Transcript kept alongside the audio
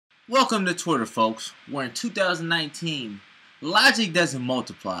Welcome to Twitter, folks, where in 2019, logic doesn't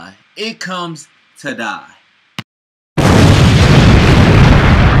multiply, it comes to die.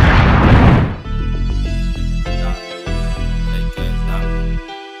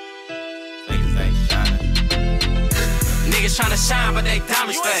 Niggas tryna shine, but they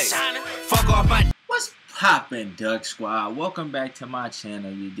diamonds fake. Fuck off my. What's poppin', Duck Squad? Welcome back to my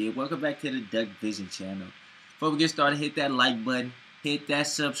channel, you did. Welcome back to the Duck Vision channel. Before we get started, hit that like button. Hit that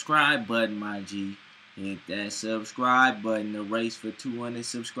subscribe button, my G. Hit that subscribe button. The race for 200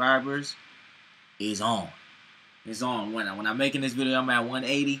 subscribers is on. It's on. When I'm making this video, I'm at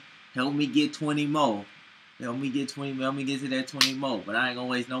 180. Help me get 20 more. Help me get 20 more. Help me get to that 20 more. But I ain't gonna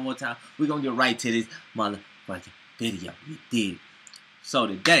waste no more time. We're gonna get right to this motherfucking video. You did. So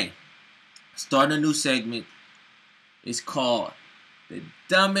today, starting a new segment. It's called The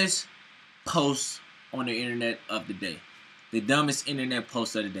Dumbest Post on the Internet of the Day. The dumbest internet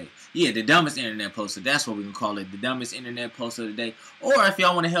post of the day. Yeah, the dumbest internet post. That's what we can call it. The dumbest internet post of the day. Or if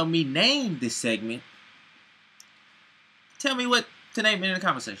y'all want to help me name this segment, tell me what to name in the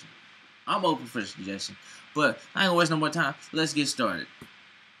conversation. I'm open for suggestions. But I ain't gonna waste no more time. Let's get started.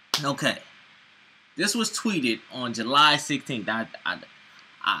 Okay. This was tweeted on July 16th.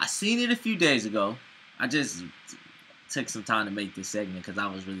 I seen it a few days ago. I just took some time to make this segment because I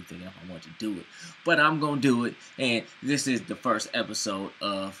was really thinking if I want to do it. But I'm going to do it. And this is the first episode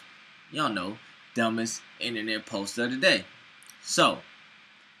of, y'all know, dumbest internet post of the day. So,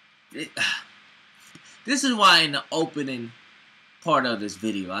 this is why in the opening part of this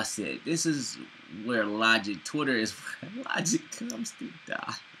video I said, this is where Twitter is where logic comes to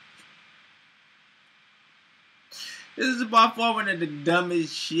die. This is by far one of the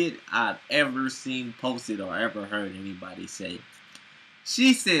dumbest shit I've ever seen posted or ever heard anybody say.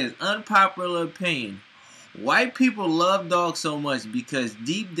 She says, unpopular opinion. White people love dogs so much because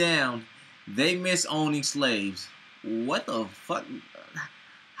deep down, they miss owning slaves. What the fuck?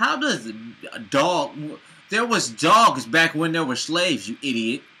 How does a dog... There was dogs back when there were slaves, you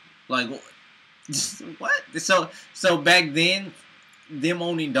idiot. Like, what? So back then, them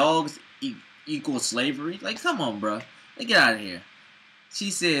owning dogs equal slavery? Like, come on, bro. Like, get out of here. She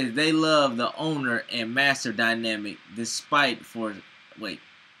says they love the owner and master dynamic desperate for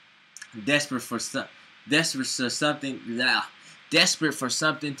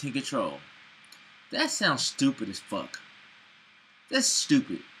something to control. That sounds stupid as fuck. That's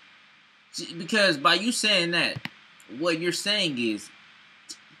stupid. Because by you saying that, what you're saying is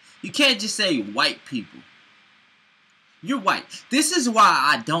you can't just say white people. You're white. This is why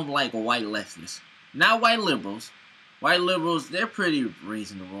I don't like white leftists. Not white liberals. White liberals, they're pretty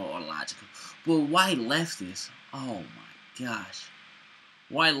reasonable or logical. But white leftists, oh my gosh.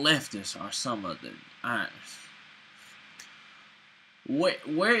 White leftists are some of the...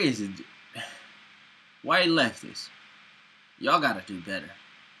 Where is it? White leftists, y'all gotta do better.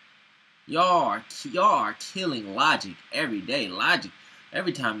 Y'all are killing logic every day. Logic,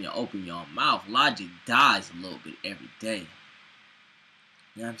 every time you open your mouth, logic dies a little bit every day.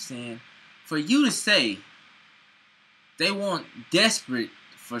 You know what I'm saying? For you to say they want desperate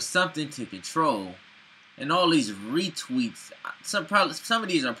for something to control, and all these retweets, some of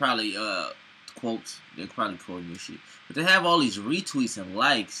these are probably quotes. They're probably quoting your shit, but to have all these retweets and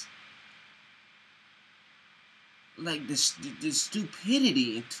likes, like the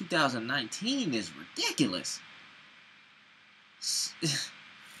stupidity in 2019 is ridiculous.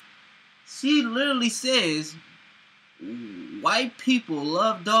 She literally says white people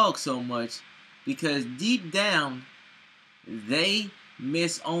love dogs so much because deep down they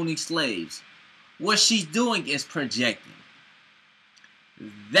miss owning slaves. What she's doing is projecting.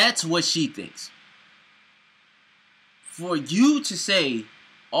 That's what she thinks. For you to say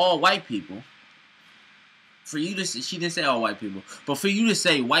all white people, she didn't say all white people, but for you to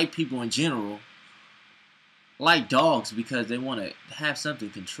say white people in general like dogs because they want to have something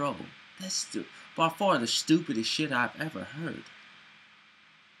control, that's by far the stupidest shit I've ever heard.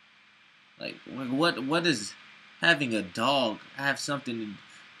 Like what does having a dog have something to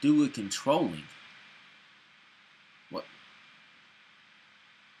do with controlling? What?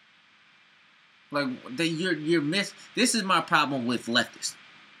 Like you're This is my problem with leftists.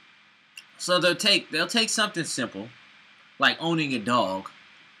 So they'll take something simple, like owning a dog,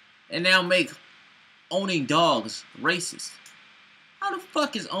 and they'll make owning dogs racist. How the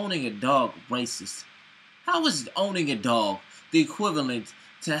fuck is owning a dog racist? How is owning a dog the equivalent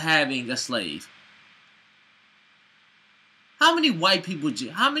to having a slave? How many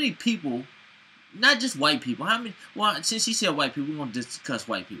people, not just white people, since she said white people, we're going to discuss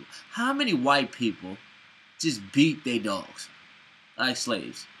white people. How many white people just beat their dogs like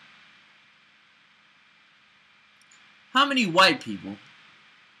slaves? How many white people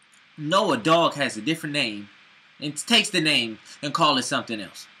know a dog has a different name and takes the name and call it something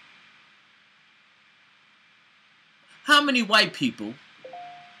else? How many white people?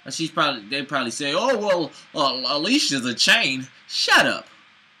 They probably say, "Oh well, a leash is a chain." Shut up.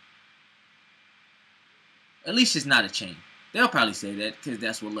 A leash is not a chain. They'll probably say that because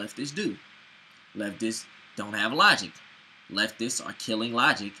that's what leftists do. Leftists don't have logic. Leftists are killing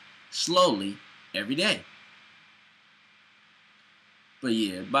logic slowly every day. But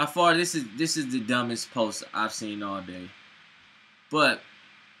yeah, by far this is the dumbest post I've seen all day. But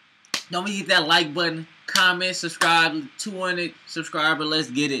don't forget that like button, comment, subscribe. 200 subscribers, let's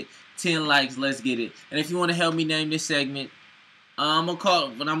get it. 10 likes, let's get it. And if you want to help me name this segment, I'm gonna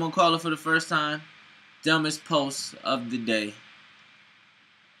call it for the first time, dumbest post of the day.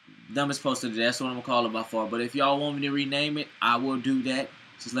 Dumbest post of the day. That's what I'm gonna call it by far. But if y'all want me to rename it, I will do that.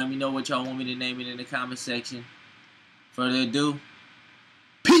 Just let me know what y'all want me to name it in the comment section. Further ado,